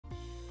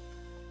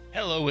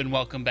Hello and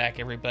welcome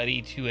back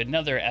everybody to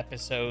another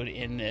episode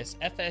in this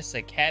FS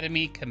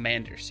Academy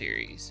Commander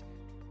series.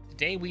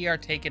 Today we are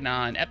taking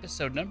on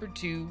episode number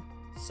 2,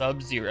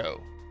 Subzero.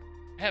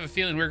 I have a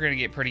feeling we're going to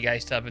get pretty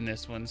iced up in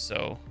this one,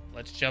 so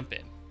let's jump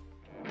in.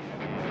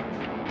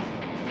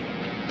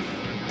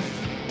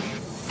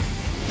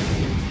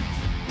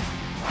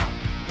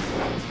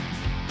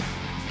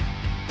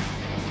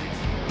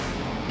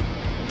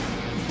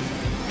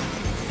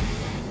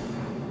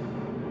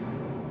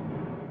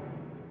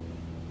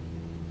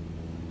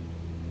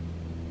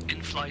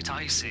 In-flight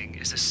icing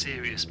is a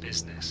serious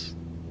business.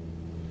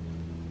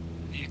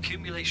 The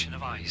accumulation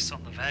of ice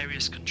on the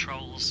various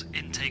controls,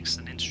 intakes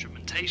and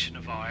instrumentation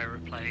of our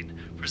aeroplane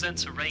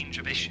presents a range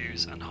of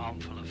issues and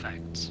harmful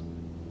effects,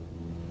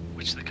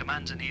 which the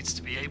commander needs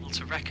to be able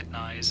to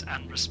recognise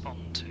and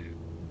respond to.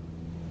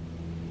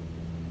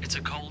 It's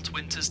a cold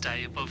winter's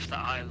day above the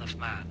Isle of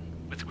Man,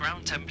 with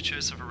ground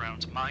temperatures of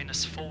around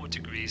 -4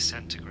 degrees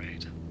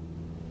centigrade.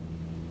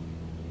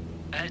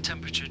 Air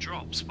temperature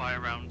drops by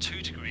around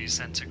 2 degrees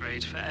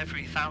centigrade for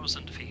every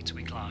 1,000 feet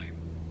we climb,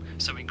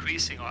 so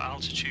increasing our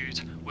altitude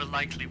will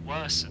likely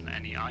worsen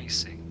any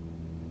icing.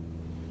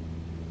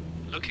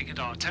 Looking at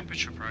our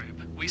temperature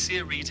probe, we see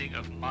a reading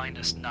of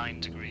 -9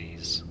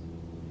 degrees.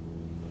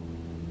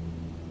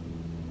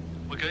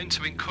 We're going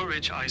to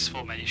encourage ice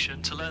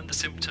formation to learn the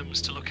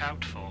symptoms to look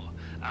out for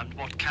and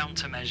what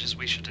countermeasures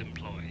we should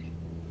employ.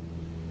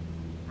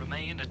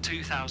 Remain at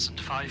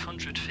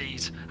 2,500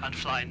 feet and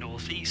fly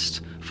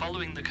northeast,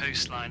 following the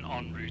coastline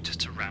en route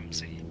to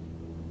Ramsey.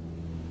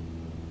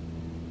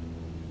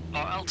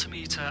 Our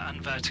altimeter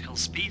and vertical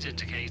speed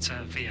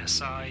indicator,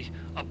 VSI,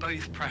 are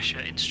both pressure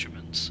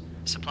instruments,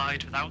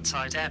 supplied with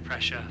outside air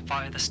pressure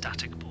via the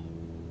static bore.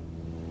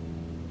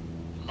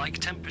 Like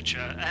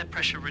temperature, air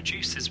pressure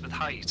reduces with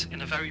height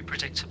in a very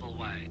predictable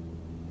way,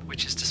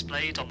 which is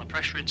displayed on the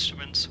pressure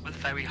instruments with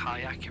very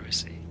high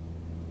accuracy.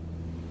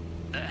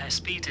 The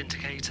airspeed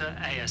indicator,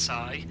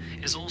 ASI,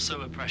 is also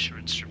a pressure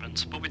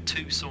instrument, but with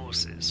 2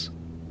 sources.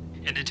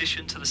 In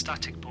addition to the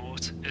static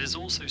port, it is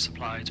also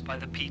supplied by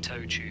the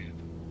pitot tube.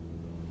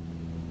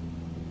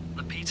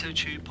 The pitot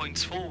tube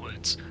points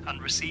forwards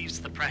and receives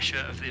the pressure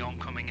of the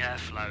oncoming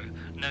airflow,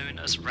 known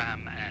as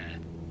ram air.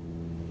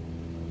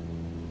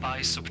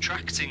 By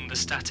subtracting the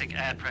static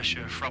air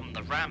pressure from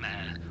the ram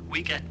air,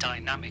 we get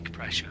dynamic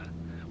pressure,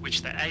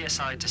 which the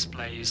ASI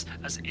displays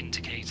as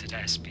indicated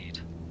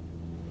airspeed.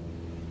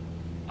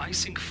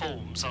 Icing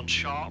forms on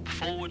sharp,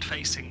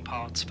 forward-facing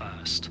parts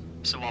first,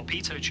 so our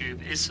pitot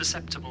tube is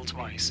susceptible to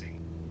icing.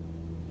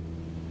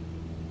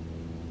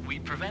 We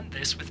prevent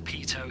this with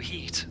pitot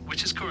heat,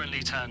 which is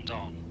currently turned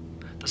on.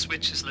 The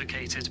switch is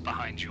located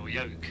behind your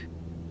yoke.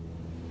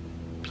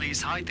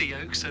 Please hide the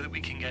yoke so that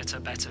we can get a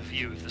better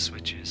view of the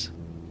switches.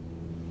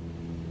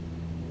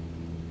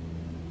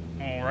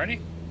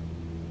 Alrighty.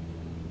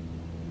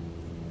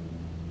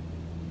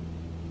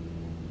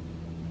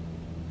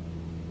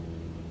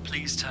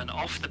 Please turn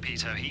off the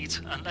pitot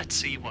heat and let's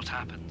see what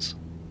happens.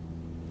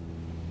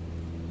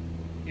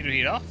 Pitot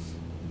heat off.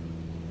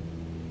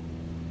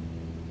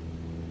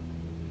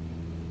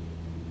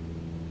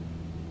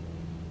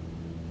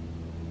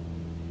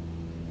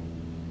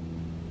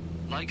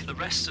 Like the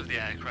rest of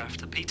the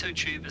aircraft, the pitot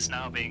tube is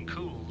now being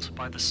cooled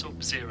by the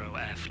Subzero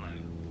airflow.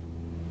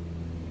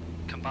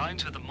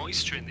 Combined with the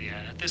moisture in the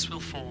air, this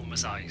will form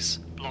as ice,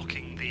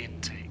 blocking the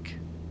intake.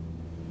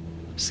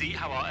 See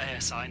how our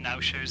ASI now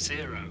shows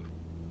 0.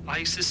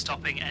 Ice is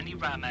stopping any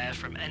ram air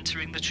from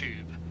entering the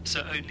tube,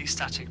 so only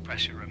static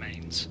pressure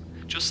remains,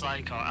 just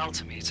like our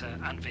altimeter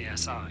and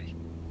VSI.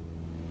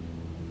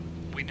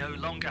 We no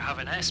longer have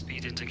an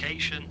airspeed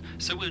indication,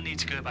 so we'll need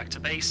to go back to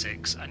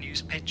basics and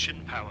use pitch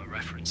and power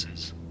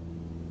references.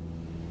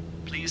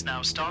 Please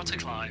now start a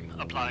climb,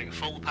 applying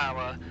full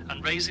power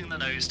and raising the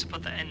nose to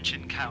put the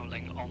engine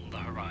cowling on the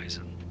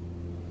horizon.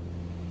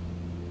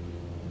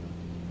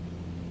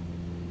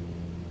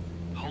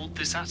 Hold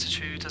this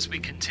attitude as we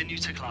continue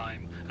to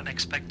climb and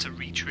expect to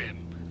retrim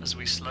as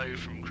we slow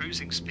from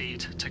cruising speed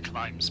to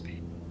climb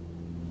speed.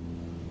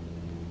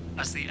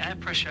 As the air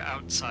pressure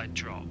outside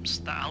drops,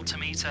 the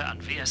altimeter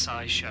and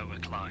VSI show a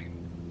climb.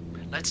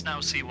 Let's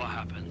now see what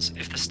happens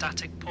if the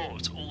static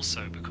port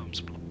also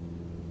becomes blocked.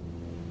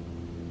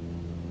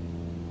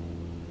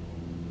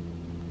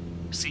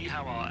 See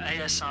how our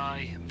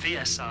ASI,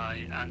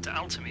 VSI and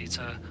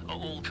altimeter are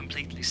all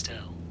completely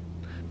still.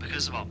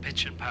 Because of our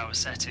pitch and power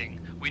setting,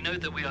 we know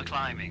that we are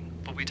climbing,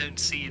 but we don't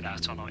see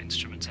that on our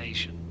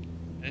instrumentation.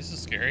 This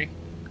is scary.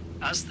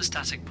 As the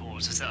static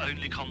port is the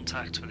only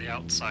contact with the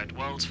outside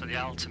world for the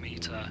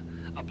altimeter,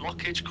 a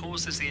blockage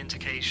causes the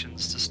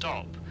indications to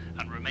stop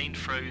and remain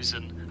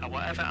frozen at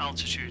whatever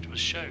altitude was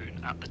shown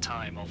at the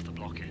time of the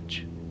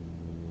blockage.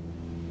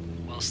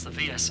 Whilst the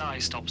VSI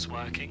stops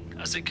working,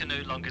 as it can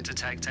no longer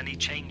detect any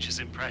changes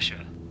in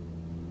pressure.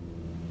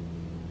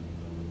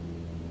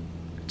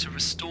 To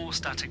restore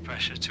static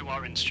pressure to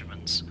our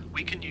instruments,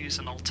 we can use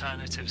an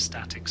alternative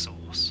static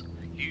source,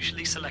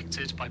 usually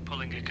selected by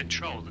pulling a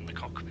control in the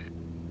cockpit.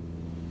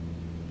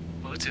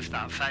 But if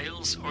that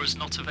fails or is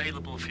not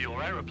available for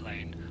your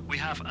aeroplane, we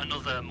have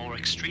another more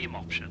extreme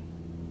option.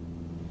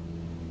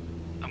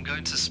 I'm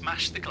going to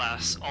smash the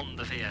glass on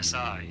the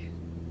VSI.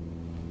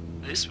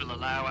 This will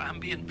allow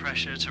ambient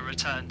pressure to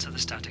return to the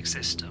static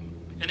system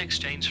in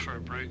exchange for a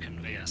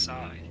broken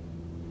VSI.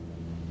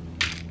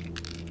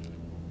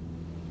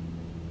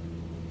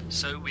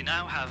 So we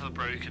now have a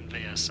broken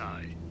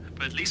VSI,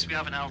 but at least we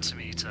have an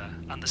altimeter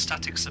and the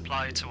static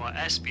supply to our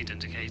airspeed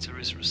indicator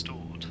is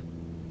restored.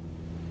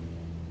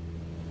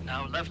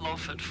 Now level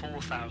off at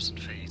 4,000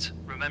 feet,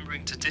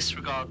 remembering to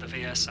disregard the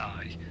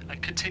VSI and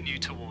continue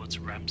towards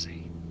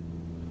Ramsey.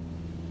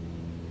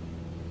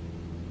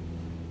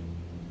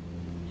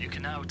 You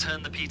can now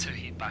turn the pitot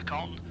heat back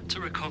on to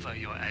recover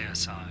your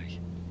ASI.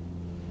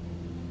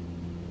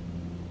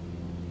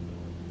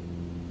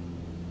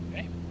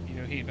 Okay,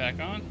 pitot heat back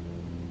on.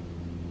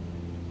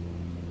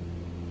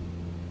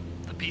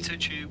 The pitot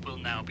tube will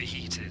now be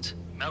heated,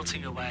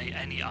 melting away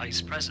any ice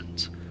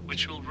present,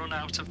 which will run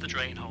out of the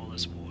drain hole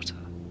as water.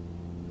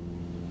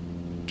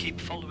 Keep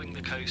following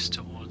the coast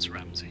towards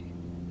Ramsey.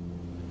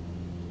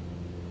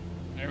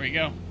 There we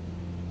go.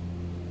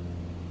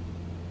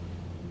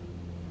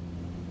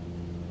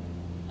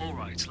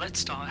 Alright, let's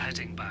start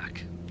heading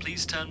back.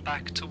 Please turn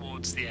back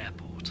towards the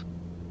airport.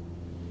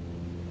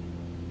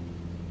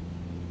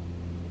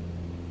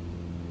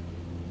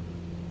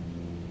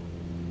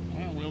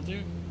 Well, will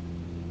do.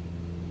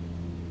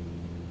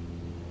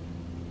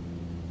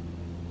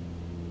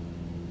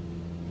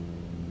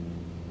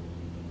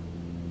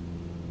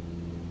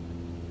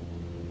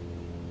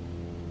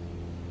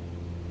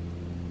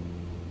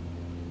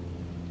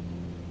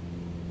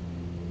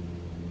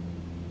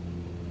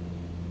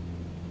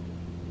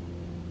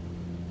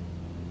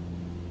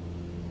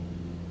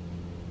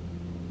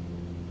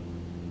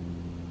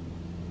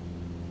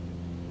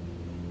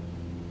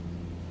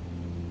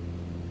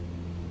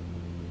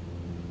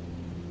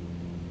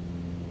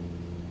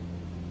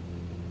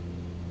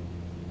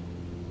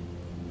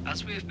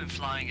 As we have been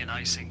flying in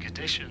icing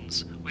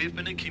conditions, we have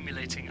been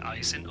accumulating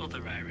ice in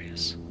other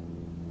areas.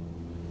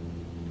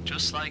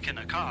 Just like in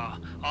a car,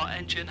 our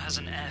engine has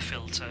an air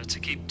filter to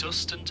keep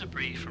dust and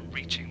debris from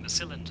reaching the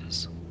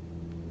cylinders.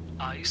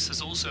 Ice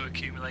has also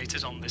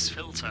accumulated on this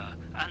filter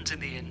and in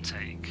the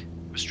intake,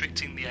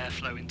 restricting the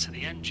airflow into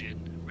the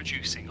engine,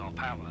 reducing our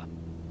power.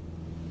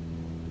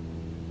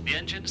 The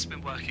engine has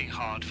been working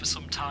hard for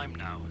some time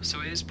now,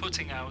 so it is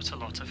putting out a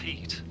lot of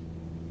heat.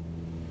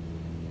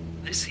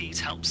 This heat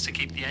helps to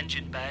keep the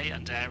engine bay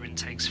and air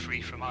intakes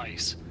free from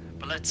ice,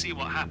 but let's see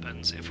what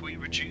happens if we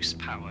reduce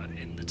power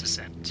in the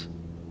descent.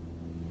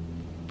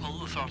 Pull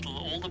the throttle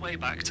all the way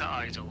back to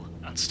idle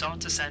and start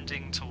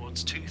descending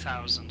towards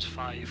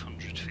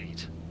 2,500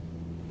 feet.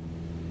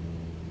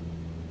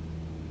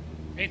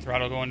 Okay,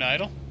 throttle going to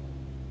idle.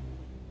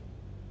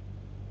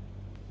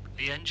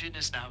 The engine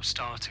is now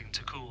starting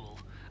to cool,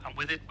 and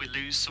with it we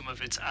lose some of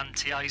its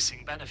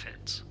anti-icing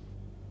benefits.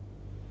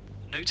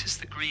 Notice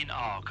the green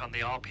arc on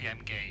the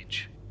RPM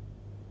gauge.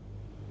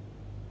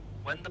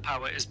 When the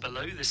power is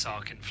below this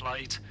arc in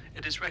flight,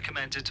 it is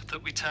recommended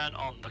that we turn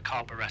on the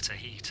carburetor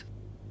heat.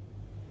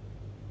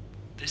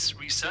 This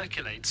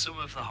recirculates some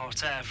of the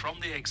hot air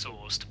from the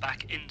exhaust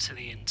back into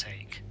the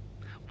intake,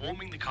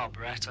 warming the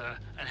carburetor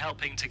and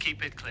helping to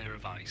keep it clear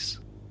of ice.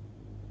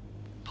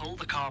 Pull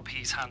the carb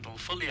heat handle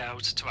fully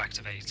out to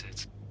activate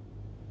it.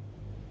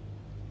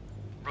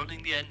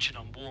 Running the engine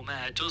on warm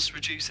air does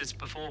reduce its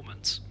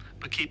performance,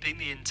 but keeping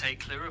the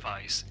intake clear of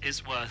ice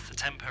is worth the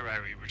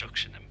temporary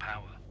reduction in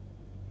power.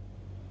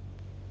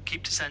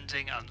 Keep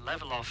descending and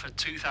level off at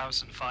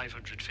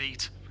 2,500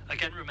 feet.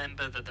 Again,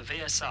 remember that the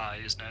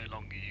VSI is no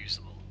longer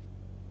usable.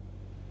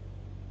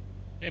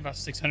 Okay, about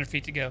 600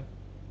 feet to go.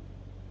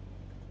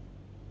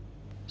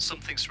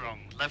 Something's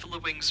wrong. Level the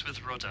wings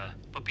with rudder,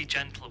 but be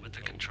gentle with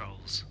the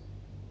controls.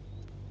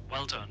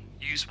 Well done.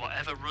 Use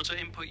whatever rudder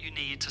input you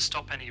need to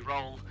stop any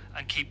roll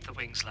and keep the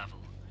wings level.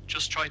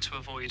 Just try to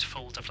avoid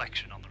full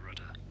deflection on the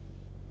rudder.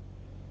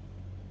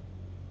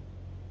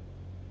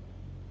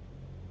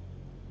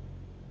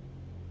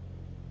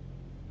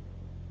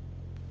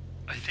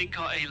 I think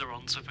our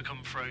ailerons have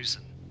become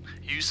frozen.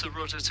 Use the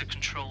rudder to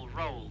control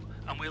roll,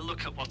 and we'll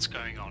look at what's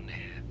going on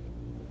here.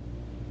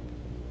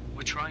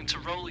 We're trying to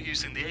roll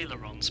using the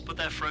ailerons, but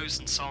they're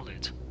frozen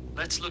solid.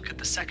 Let's look at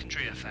the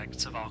secondary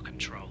effects of our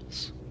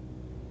controls.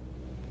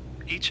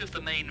 Each of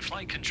the main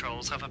flight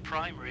controls have a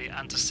primary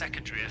and a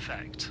secondary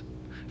effect.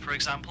 For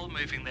example,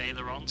 moving the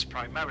ailerons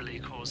primarily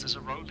causes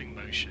a rolling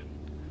motion.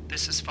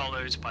 This is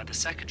followed by the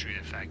secondary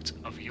effect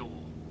of yaw.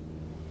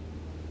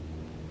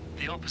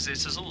 The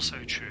opposite is also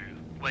true,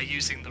 where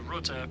using the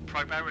rudder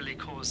primarily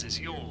causes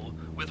yaw,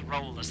 with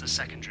roll as the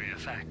secondary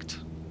effect.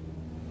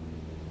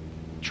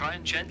 Try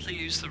and gently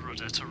use the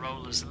rudder to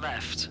roll us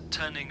left,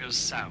 turning us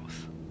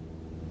south.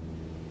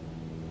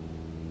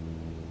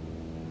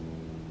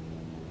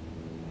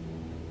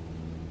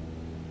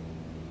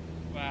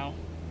 Wow.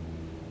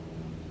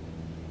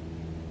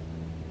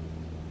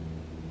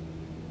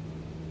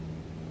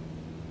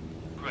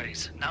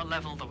 Great, now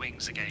level the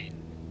wings again.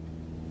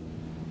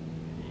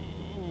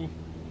 Ooh,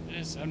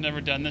 I've never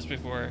done this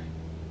before.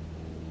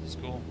 It's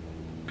cool.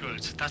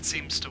 Good, that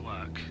seems to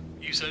work.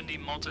 Use only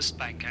modest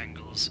bank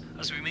angles,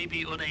 as we may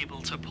be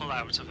unable to pull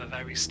out of a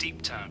very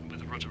steep turn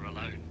with rudder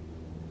alone.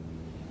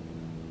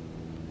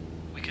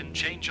 We can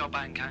change our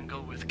bank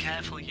angle with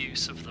careful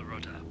use of the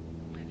rudder.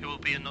 It will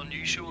be an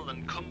unusual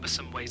and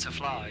cumbersome way to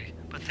fly,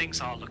 but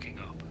things are looking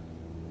up.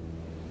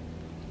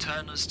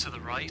 Turn us to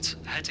the right,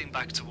 heading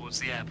back towards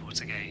the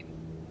airport again.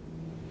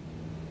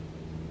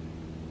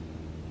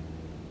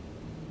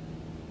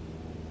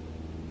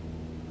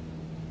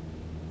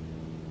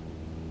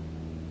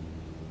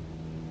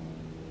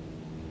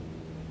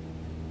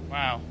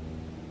 Wow.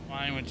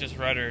 Flying with just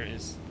rudder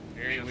is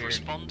very We have weird.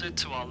 responded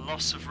to our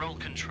loss of roll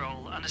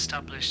control and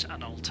established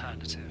an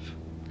alternative.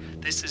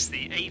 This is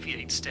the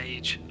aviate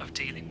stage of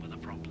dealing with a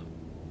problem.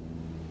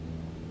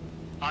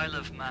 Isle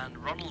of Man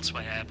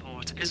Ronaldsway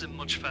Airport isn't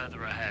much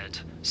further ahead,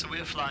 so we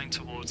are flying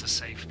towards a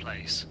safe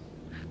place.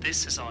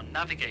 This is our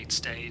navigate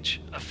stage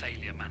of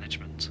failure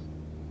management.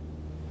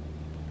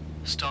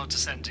 Start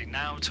descending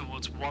now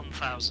towards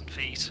 1,000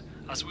 feet,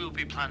 as we will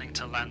be planning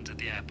to land at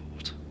the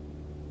airport.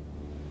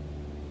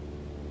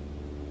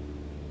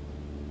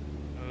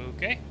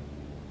 Okay.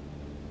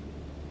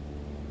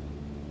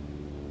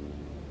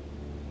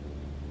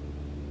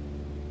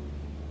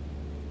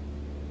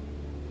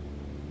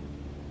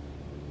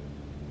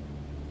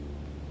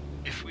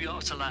 If we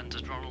are to land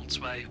at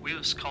Ronaldsway, we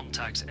must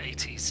contact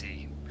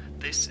ATC.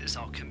 This is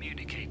our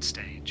communicate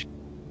stage.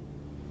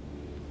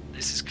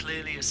 This is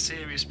clearly a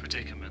serious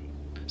predicament,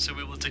 so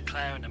we will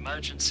declare an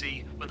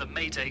emergency with a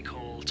Mayday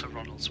call to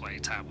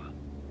Ronaldsway Tower.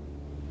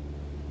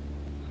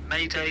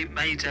 Mayday,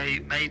 Mayday,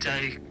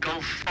 Mayday,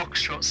 Golf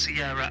Foxtrot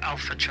Sierra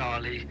Alpha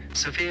Charlie,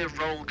 severe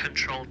roll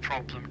control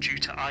problem due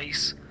to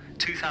ice,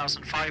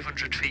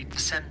 2,500 feet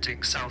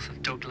descending south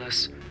of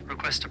Douglas,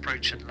 request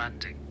approach and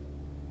landing.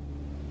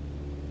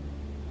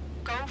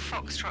 Golf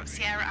Foxtrot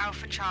Sierra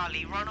Alpha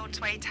Charlie,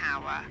 Ronaldsway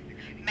Tower.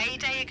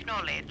 Mayday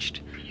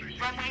acknowledged.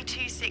 Runway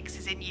 26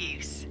 is in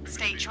use.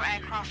 State your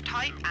aircraft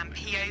type and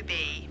POB.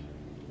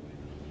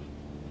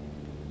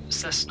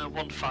 Cessna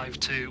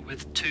 152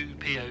 with 2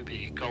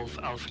 POB, Golf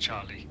Alpha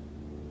Charlie.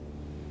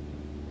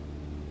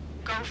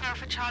 Golf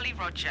Alpha Charlie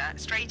Roger,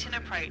 straighten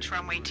approach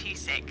runway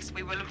 26.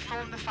 We will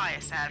inform the fire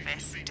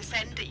service.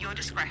 Descend at your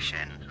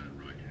discretion.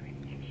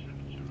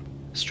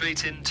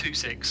 Straight in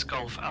 26,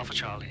 Golf Alpha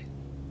Charlie.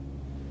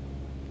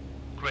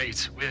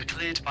 Great, we are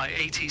cleared by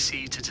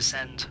ATC to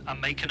descend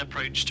and make an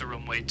approach to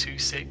runway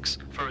 26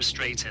 for a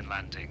straight-in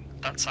landing.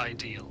 That's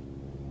ideal.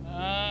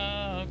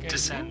 Okay.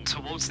 Descend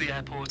towards the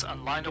airport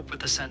and line up with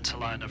the center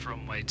line of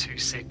runway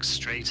 26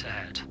 straight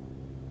ahead.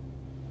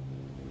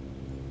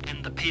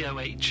 In the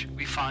POH,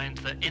 we find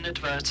the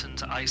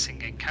inadvertent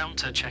icing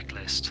encounter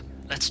checklist.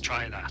 Let's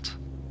try that.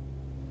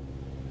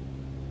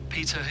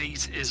 Pitot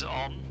heat is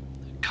on,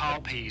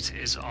 carb heat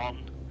is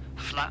on,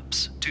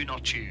 flaps do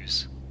not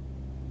use.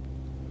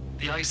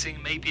 The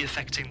icing may be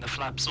affecting the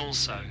flaps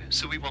also,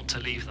 so we want to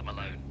leave them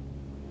alone.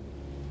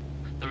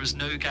 There is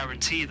no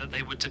guarantee that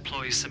they would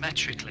deploy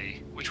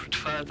symmetrically, which would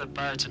further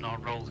burden our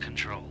roll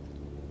control.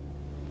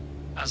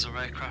 As our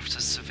aircraft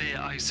has severe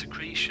ice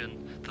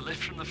accretion, the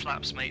lift from the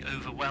flaps may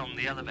overwhelm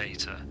the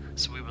elevator,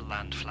 so we will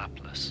land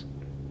flapless.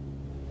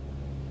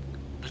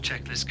 The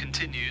checklist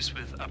continues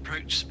with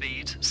approach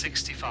speed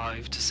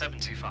 65 to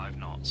 75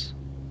 knots.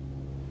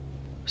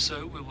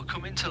 So we will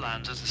come into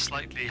land at a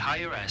slightly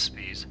higher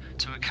airspeed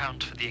to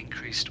account for the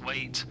increased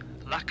weight,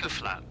 lack of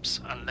flaps,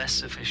 and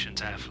less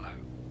efficient airflow.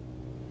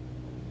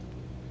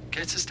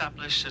 Get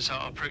established at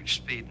our approach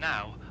speed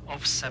now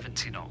of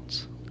 70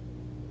 knots.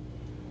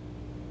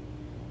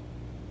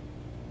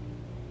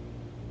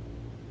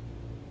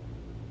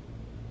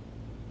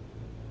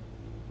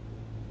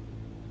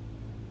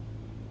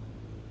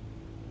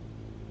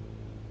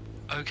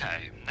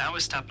 Okay, now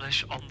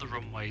establish on the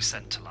runway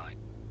centerline.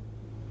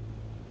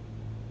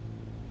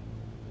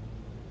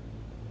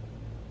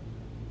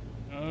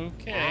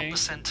 Okay. We're on the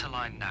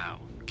centerline now.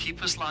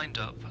 Keep us lined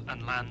up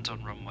and land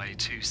on runway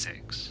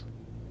 26.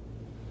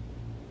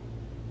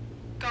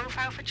 Golf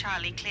Alpha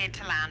Charlie cleared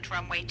to land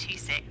runway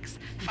 26.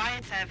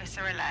 Fire service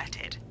are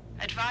alerted.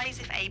 Advise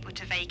if able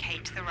to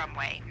vacate the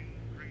runway.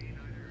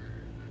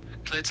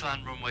 Cleared to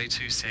land runway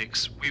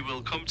 26. We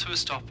will come to a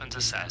stop and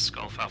assess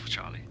Golf Alpha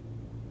Charlie.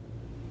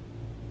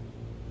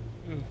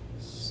 Ooh,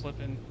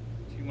 slipping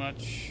too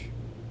much.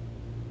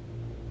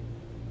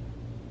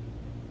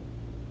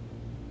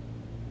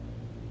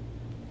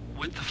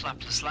 With the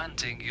flapless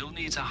landing, you'll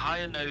need a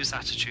higher nose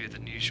attitude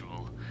than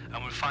usual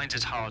and will find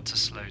it hard to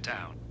slow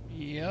down.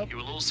 Yep. You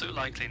will also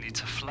likely need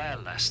to flare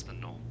less than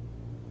normal.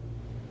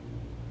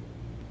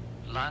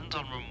 Land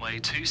on runway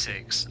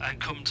 26 and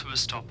come to a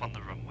stop on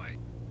the runway.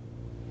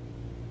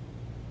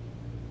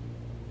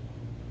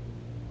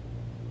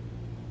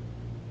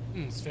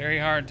 It's very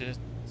hard to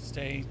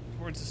stay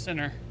towards the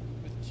center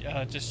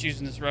with just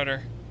using this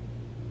rudder.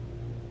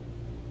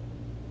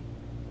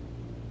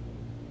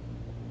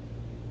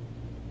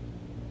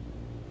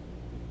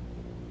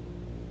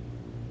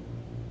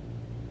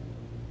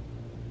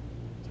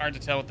 It's hard to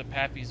tell what the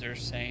pappies are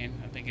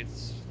saying. I think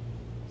it's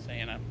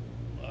saying I'm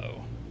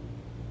low.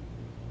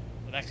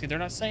 But actually, they're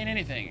not saying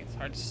anything. It's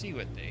hard to see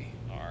what they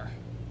are.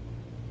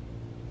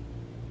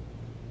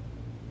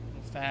 A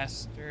little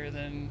faster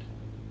than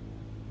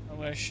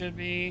what I should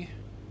be.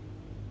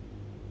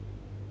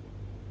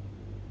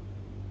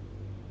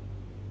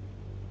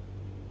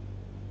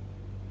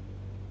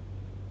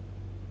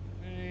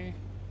 Okay.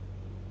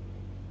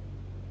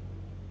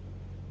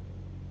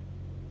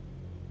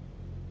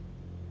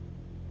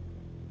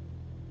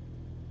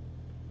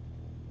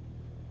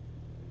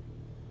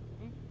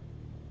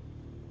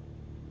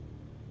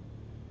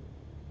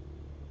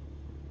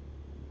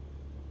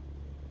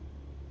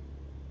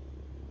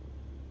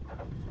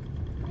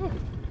 Whew.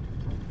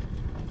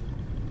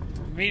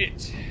 Made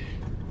it.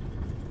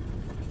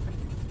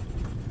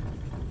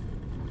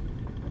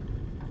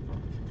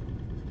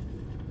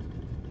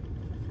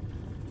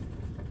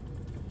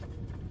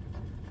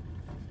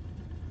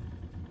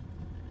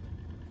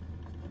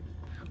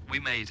 We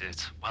made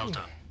it. Well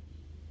done.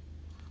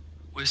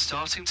 We're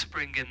starting to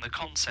bring in the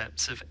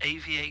concepts of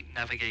aviate,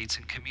 navigate,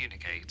 and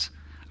communicate,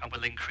 and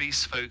will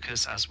increase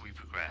focus as we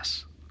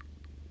progress.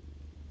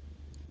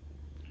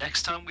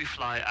 Next time we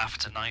fly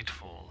after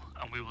nightfall,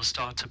 and we will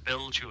start to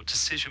build your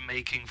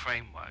decision-making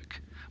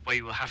framework, where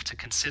you will have to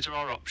consider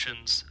our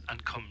options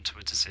and come to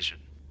a decision.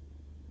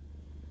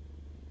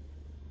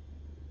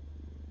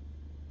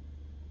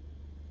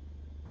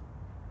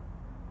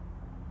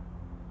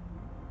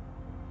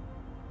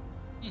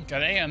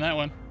 Got an A on that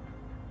one.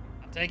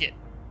 I'll take it.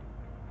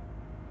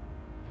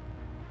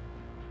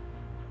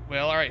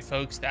 Well, alright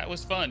folks, that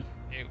was fun.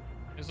 It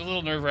was a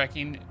little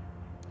nerve-wracking,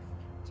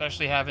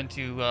 especially having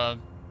to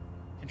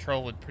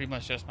control with pretty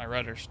much just my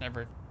rudders.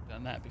 Never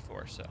done that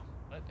before, so.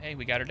 But hey,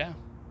 we got her down.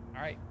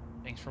 Alright,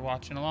 thanks for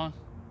watching along.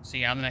 See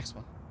you on the next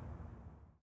one.